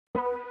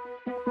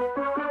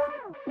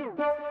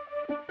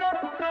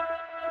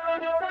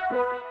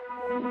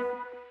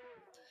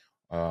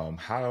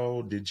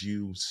how did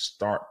you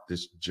start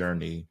this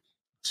journey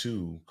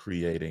to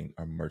creating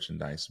a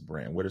merchandise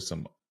brand? What are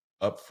some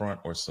upfront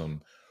or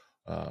some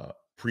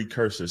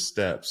precursor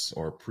steps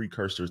or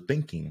precursor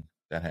thinking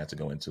that had to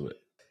go into it?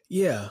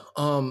 Yeah.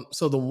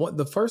 So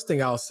the first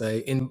thing I'll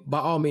say, and by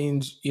all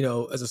means,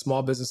 as a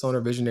small business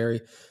owner,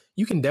 visionary,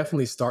 you can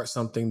definitely start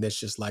something that's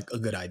just like a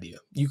good idea.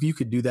 You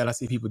could do that. I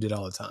see people do it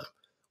all the time.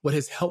 What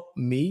has helped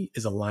me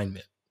is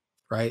alignment,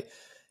 right?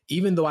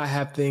 Even though I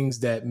have things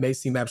that may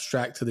seem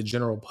abstract to the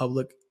general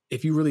public,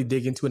 if you really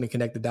dig into it and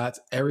connect the dots,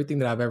 everything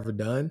that I've ever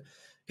done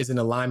is in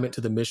alignment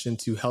to the mission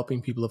to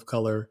helping people of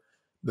color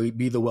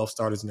be the wealth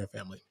starters in their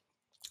family,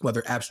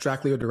 whether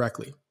abstractly or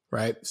directly,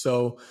 right?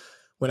 So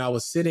when I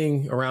was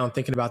sitting around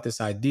thinking about this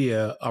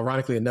idea,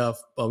 ironically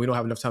enough, we don't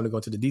have enough time to go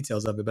into the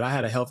details of it, but I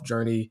had a health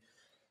journey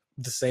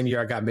the same year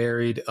I got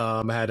married.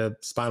 I had a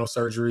spinal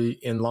surgery,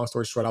 and long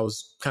story short, I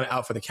was kind of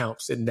out for the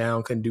count, sitting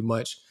down, couldn't do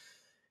much.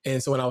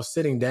 And so when I was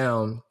sitting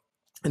down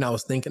and I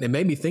was thinking, it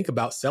made me think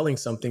about selling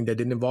something that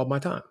didn't involve my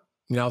time.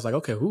 I was like,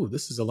 okay,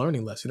 this is a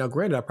learning lesson. Now,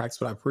 granted, I practiced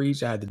what I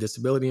preach. I had the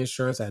disability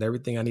insurance. I had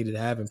everything I needed to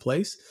have in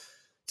place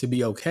to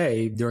be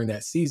okay during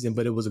that season.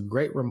 But it was a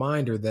great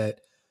reminder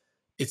that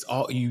it's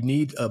all you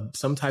need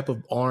some type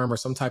of arm or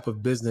some type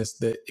of business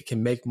that it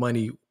can make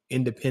money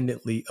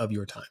independently of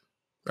your time,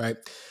 right?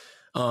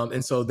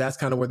 And so that's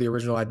kind of where the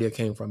original idea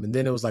came from. And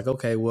then it was like,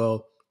 okay,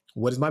 well,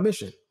 what is my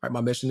mission? Right?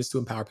 My mission is to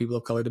empower people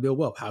of color to build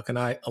wealth. How can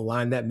I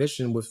align that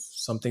mission with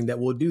something that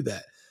will do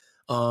that?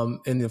 And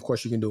then of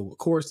course you can do it with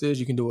courses,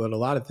 you can do it with a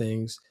lot of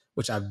things,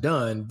 which I've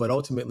done, but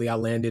ultimately I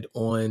landed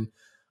on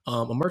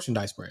a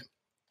merchandise brand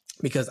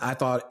because I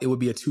thought it would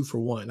be a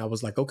 2-for-1. I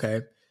was like,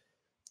 okay,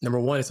 number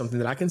one, it's something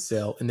that I can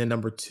sell. And then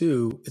number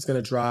two, it's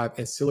going to drive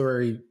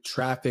ancillary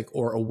traffic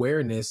or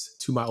awareness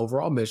to my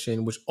overall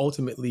mission, which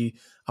ultimately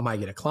I might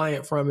get a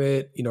client from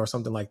it, or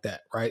something like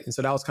that. Right. And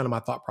so that was kind of my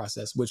thought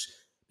process, which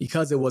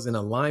because it was in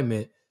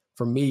alignment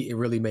for me, it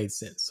really made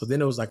sense. So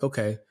then it was like,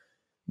 okay,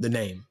 the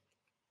name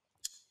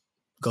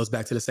goes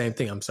back to the same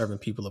thing. I'm serving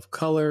people of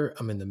color.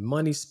 I'm in the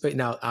money space.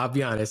 Now, I'll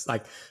be honest,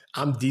 like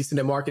I'm decent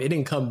at marketing. It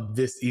didn't come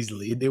this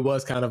easily. It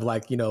was kind of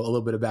like, a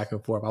little bit of back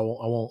and forth. I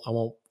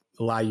won't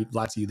lie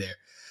to you there.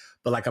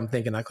 But like I'm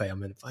thinking, okay,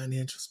 I'm in the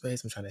financial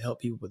space. I'm trying to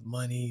help people with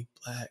money,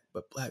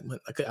 black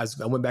money.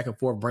 I went back and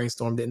forth,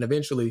 brainstormed it, and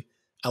eventually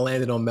I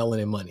landed on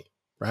Melanin Money,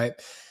 right?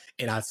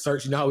 And I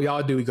searched, how we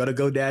all do. We go to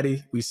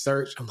GoDaddy, we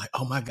search. I'm like,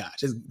 oh my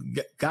gosh,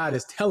 God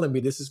is telling me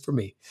this is for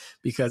me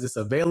because it's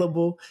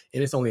available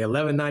and it's only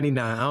 $11.99.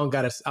 I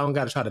don't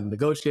gotta try to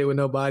negotiate with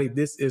nobody.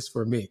 This is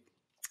for me.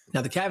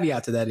 Now, the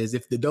caveat to that is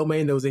if the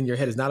domain that was in your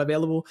head is not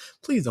available,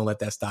 please don't let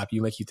that stop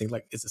you, make you think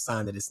like it's a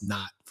sign that it's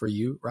not for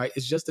you, right?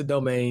 It's just a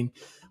domain,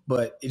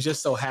 but it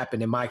just so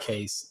happened in my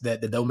case that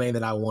the domain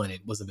that I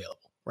wanted was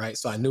available, right?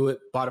 So I knew it,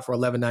 bought it for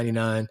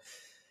 $11.99,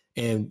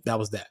 and that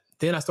was that.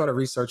 Then I started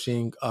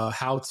researching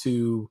how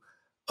to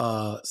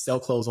sell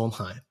clothes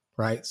online,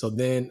 right? So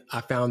then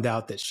I found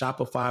out that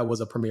Shopify was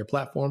a premier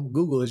platform.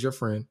 Google is your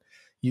friend.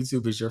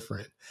 YouTube is your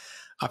friend.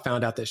 I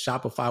found out that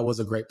Shopify was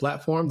a great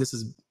platform. This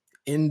is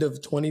end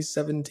of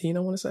 2017,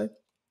 I want to say.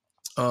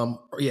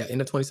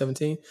 End of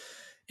 2017.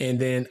 And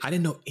then I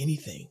didn't know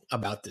anything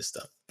about this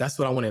stuff. That's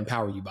what I want to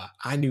empower you by.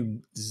 I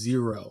knew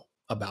zero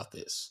about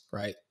this,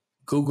 right?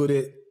 Googled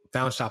it,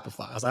 found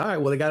Shopify. I was like, all right,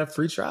 well, they got a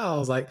free trial. I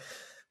was like,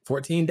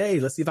 14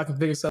 days. Let's see if I can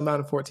figure something out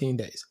in 14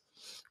 days,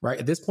 right?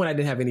 At this point, I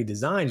didn't have any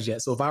designs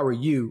yet. So if I were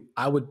you,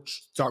 I would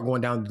start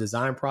going down the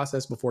design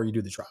process before you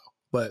do the trial.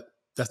 But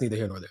that's neither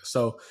here nor there.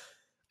 So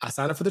I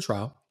signed up for the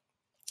trial.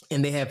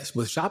 And they have,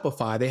 with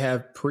Shopify, they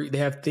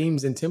have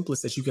themes and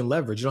templates that you can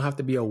leverage. You don't have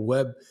to be a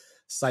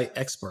website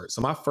expert.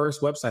 So my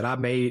first website I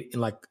made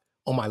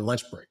on my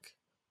lunch break,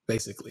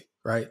 basically,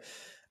 right?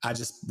 I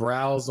just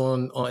browsed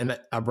on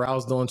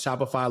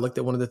Shopify, looked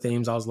at one of the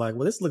themes. I was like,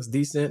 well, this looks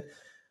decent.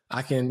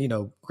 I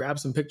can, grab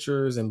some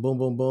pictures and boom,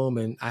 boom, boom.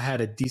 And I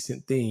had a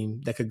decent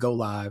theme that could go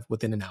live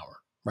within an hour,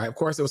 right? Of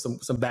course, there was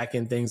some back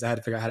end things. I had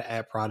to figure out how to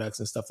add products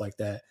and stuff like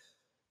that.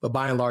 But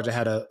by and large, I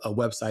had a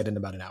website in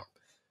about an hour.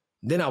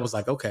 Then I was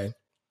like, okay,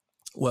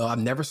 well, I've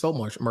never sold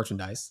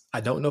merchandise.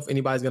 I don't know if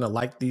anybody's going to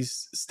like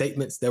these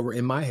statements that were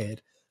in my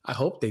head. I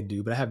hope they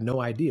do, but I have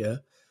no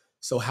idea.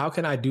 So how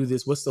can I do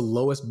this? What's the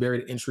lowest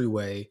barrier to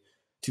entryway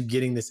to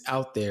getting this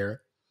out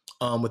there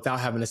without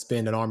having to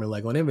spend an arm and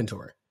leg on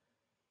inventory,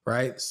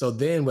 right? So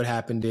then what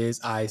happened is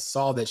I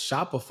saw that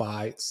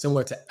Shopify,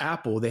 similar to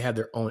Apple, they have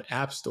their own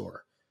app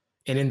store.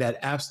 And in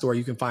that app store,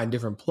 you can find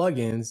different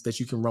plugins that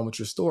you can run with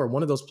your store.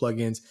 One of those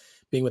plugins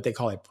being what they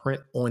call a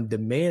print on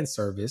demand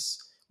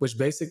service, which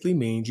basically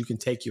means you can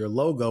take your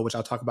logo, which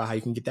I'll talk about how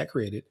you can get that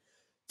created,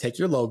 take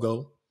your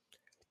logo,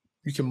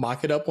 you can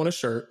mock it up on a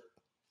shirt,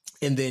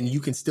 and then you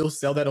can still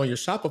sell that on your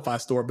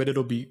Shopify store, but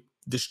it'll be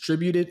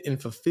distributed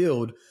and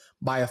fulfilled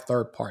by a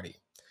third party,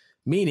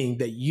 meaning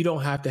that you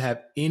don't have to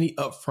have any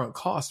upfront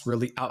costs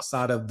really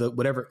outside of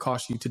whatever it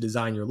costs you to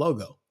design your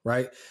logo,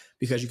 right?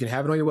 Because you can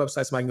have it on your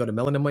website. Somebody can go to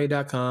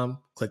melaninmoney.com,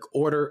 click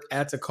order,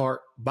 add to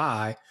cart,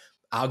 buy.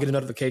 I'll get a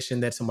notification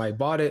that somebody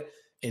bought it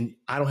and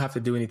I don't have to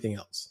do anything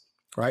else.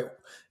 right?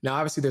 Now,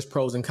 obviously there's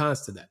pros and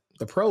cons to that.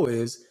 The pro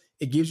is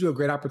it gives you a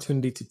great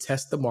opportunity to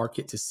test the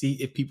market to see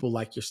if people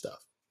like your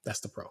stuff. That's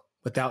the pro,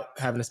 without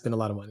having to spend a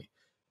lot of money.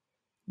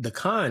 The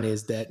con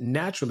is that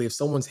naturally, if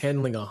someone's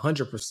handling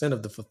 100%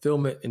 of the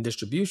fulfillment and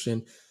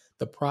distribution,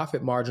 the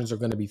profit margins are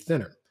going to be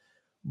thinner.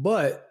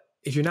 But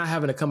if you're not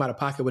having to come out of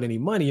pocket with any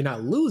money, you're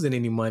not losing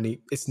any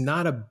money, it's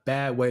not a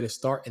bad way to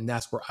start. And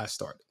that's where I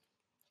started.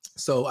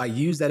 So I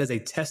use that as a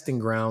testing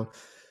ground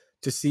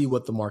to see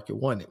what the market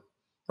wanted.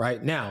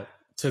 Right now,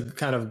 to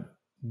kind of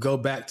go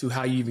back to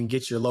how you even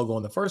get your logo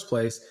in the first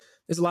place,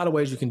 there's a lot of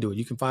ways you can do it.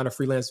 You can find a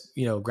freelance,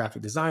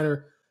 graphic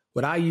designer.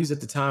 What I used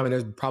at the time, and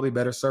there's probably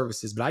better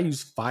services, but I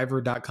use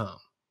Fiverr.com,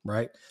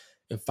 right?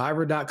 And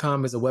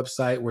Fiverr.com is a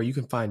website where you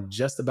can find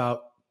just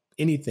about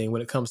anything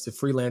when it comes to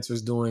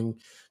freelancers doing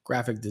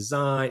graphic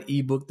design,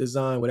 ebook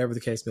design, whatever the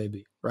case may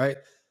be, right?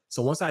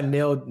 So once I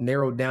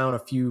narrowed down a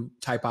few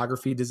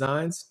typography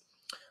designs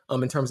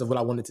in terms of what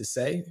I wanted to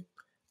say,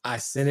 I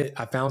sent it.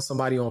 I found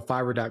somebody on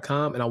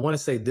Fiverr.com, and I want to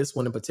say this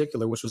one in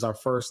particular, which was our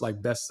first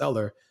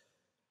bestseller,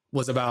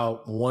 was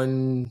about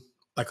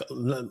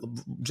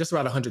just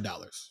about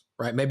 $100,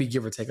 right? Maybe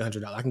give or take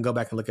 $100. I can go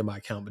back and look at my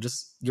account, but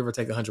just give or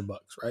take $100,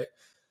 right?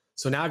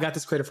 So now I got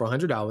this created for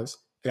 $100.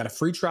 I got a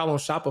free trial on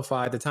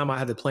Shopify. At the time I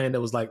had the plan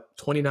that was like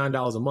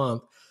 $29 a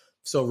month.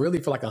 So really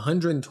for like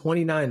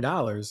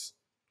 $129,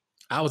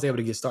 I was able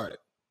to get started.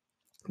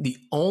 The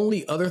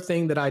only other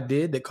thing that I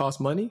did that cost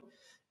money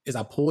is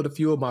I pulled a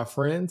few of my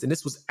friends, and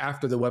this was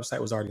after the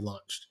website was already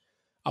launched.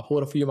 I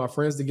pulled a few of my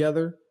friends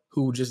together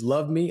who just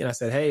loved me, and I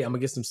said, hey, I'm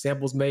gonna get some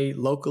samples made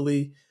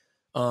locally.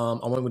 I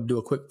wanted to do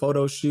a quick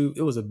photo shoot.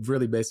 It was a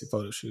really basic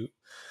photo shoot.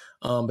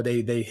 But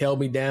they held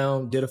me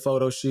down, did a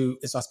photo shoot.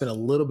 And so I spent a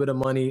little bit of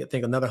money, I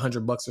think another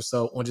 $100 or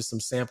so on just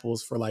some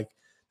samples for like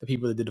the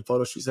people that did the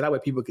photo shoot. So that way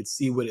people could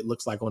see what it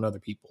looks like on other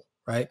people,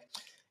 right?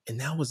 And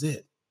that was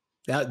it.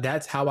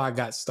 That's how I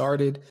got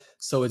started.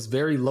 So it's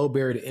very low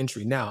barrier to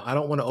entry. Now, I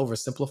don't want to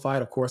oversimplify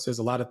it. Of course, there's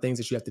a lot of things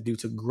that you have to do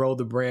to grow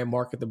the brand,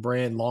 market the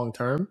brand long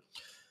term.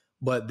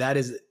 But that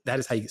is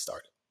how you get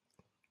started.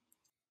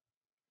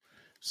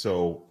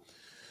 So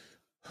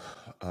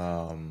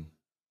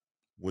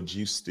would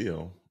you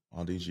still,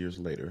 all these years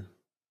later,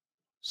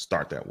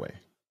 start that way?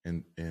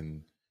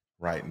 And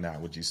right now,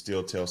 would you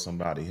still tell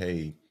somebody,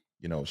 hey,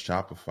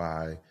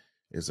 Shopify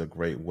is a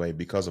great way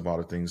because of all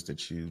the things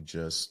that you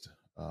just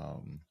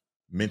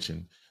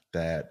mentioned,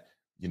 that,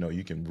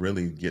 you can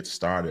really get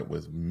started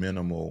with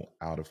minimal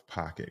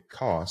out-of-pocket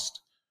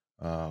cost.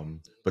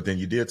 But then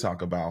you did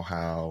talk about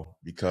how,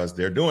 because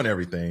they're doing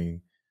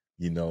everything,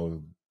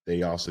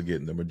 they also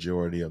get the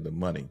majority of the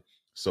money.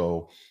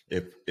 So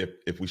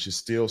if we should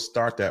still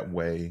start that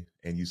way,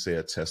 and you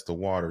said test the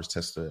waters,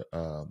 test the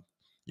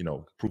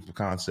proof of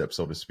concept,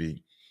 so to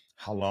speak,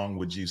 how long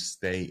would you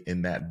stay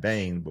in that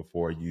vein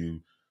before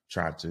you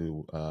try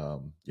to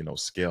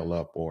scale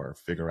up or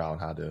figure out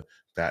how to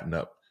fatten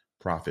up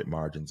profit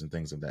margins and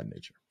things of that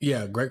nature?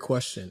 Yeah, great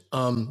question.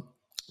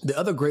 The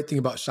other great thing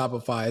about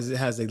Shopify is it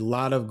has a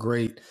lot of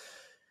great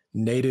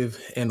native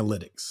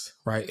analytics,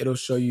 right? It'll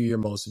show you your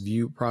most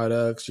viewed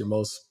products, your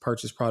most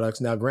purchased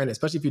products. Now, granted,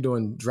 especially if you're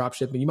doing drop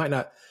shipping, you might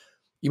not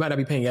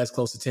be paying as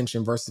close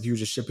attention versus if you're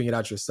just shipping it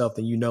out yourself,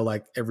 then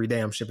like every day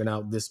I'm shipping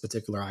out this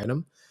particular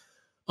item.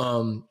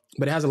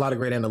 But it has a lot of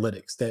great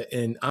analytics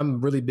and I'm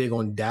really big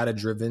on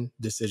data-driven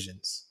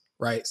decisions,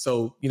 right?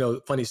 So,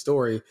 funny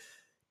story,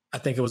 I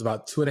think it was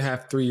about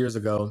 2.5, 3 years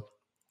ago,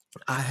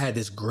 I had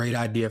this great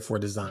idea for a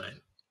design,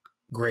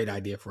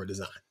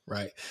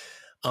 right?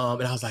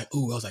 And I was like,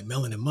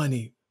 Melanin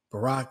Money,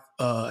 Barack,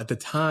 at the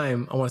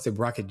time, I want to say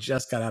Barack had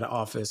just got out of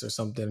office or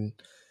something.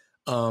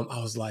 I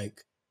was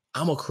like,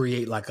 I'm going to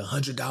create like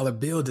 $100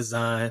 bill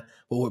design,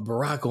 but with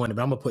Barack on it,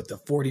 but I'm going to put the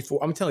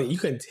 44. I'm telling you, you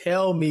couldn't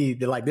tell me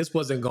that like this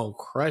wasn't going to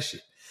crush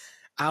it.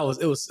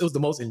 It was the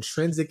most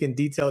intrinsic and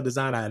detailed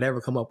design I had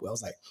ever come up with. I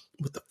was like,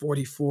 with the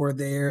 44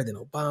 there, then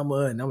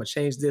Obama, and I'm going to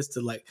change this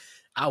to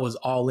I was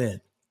all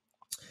in.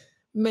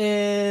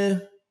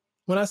 Man,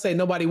 when I say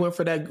nobody went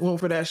for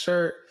that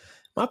shirt,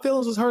 my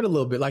feelings was hurt a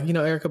little bit.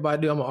 Erykah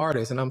Badu, I'm an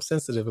artist and I'm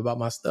sensitive about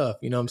my stuff.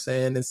 You know what I'm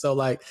saying? And so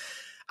I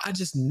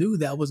just knew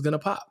that was going to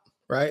pop,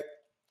 right?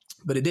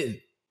 But it didn't.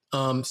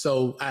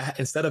 So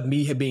instead of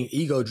me being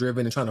ego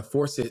driven and trying to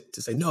force it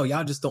to say, no,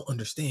 y'all just don't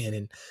understand,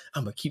 and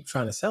I'm going to keep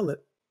trying to sell it,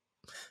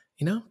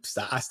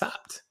 I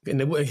stopped.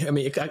 And I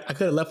could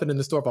have left it in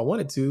the store if I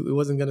wanted to. It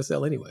wasn't going to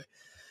sell anyway.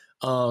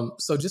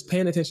 So just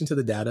paying attention to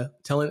the data,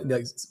 telling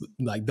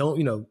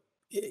don't,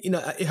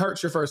 it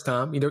hurts your first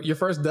time. Your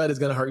first dud is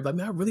going to hurt. You're like,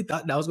 man, I really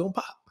thought that was going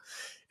to pop.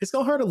 It's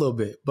going to hurt a little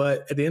bit.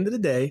 But at the end of the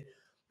day,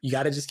 you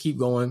got to just keep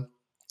going,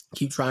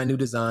 keep trying new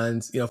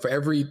designs. For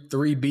every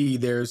 3B,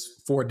 there's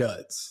 4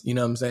 duds. You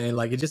know what I'm saying?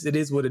 It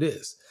is what it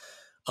is.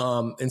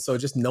 And so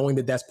just knowing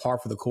that that's par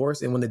for the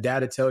course. And when the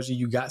data tells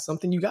you got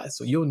something, you got it.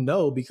 So you'll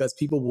know because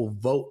people will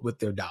vote with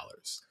their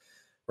dollars.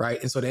 Right.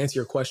 And so to answer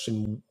your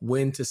question,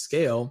 when to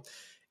scale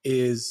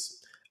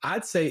is,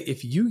 I'd say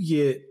if you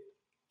get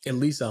at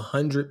least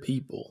 100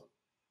 people,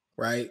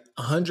 right?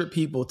 100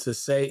 people to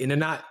say, and they're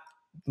not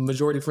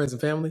majority friends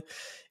and family,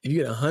 if you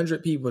get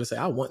 100 people to say,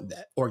 I want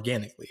that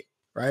organically,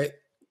 right?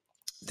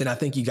 Then I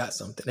think you got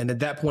something. And at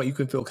that point, you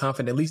can feel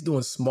confident, at least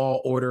doing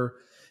small order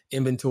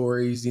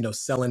inventories,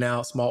 selling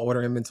out, small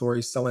order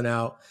inventories, selling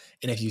out.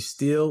 And if it's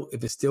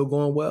still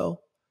going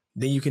well,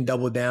 then you can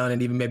double down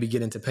and even maybe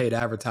get into paid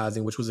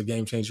advertising, which was a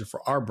game changer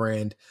for our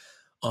brand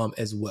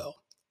as well.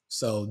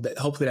 So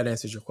hopefully that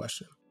answers your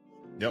question.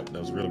 Yep, that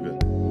was real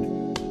good.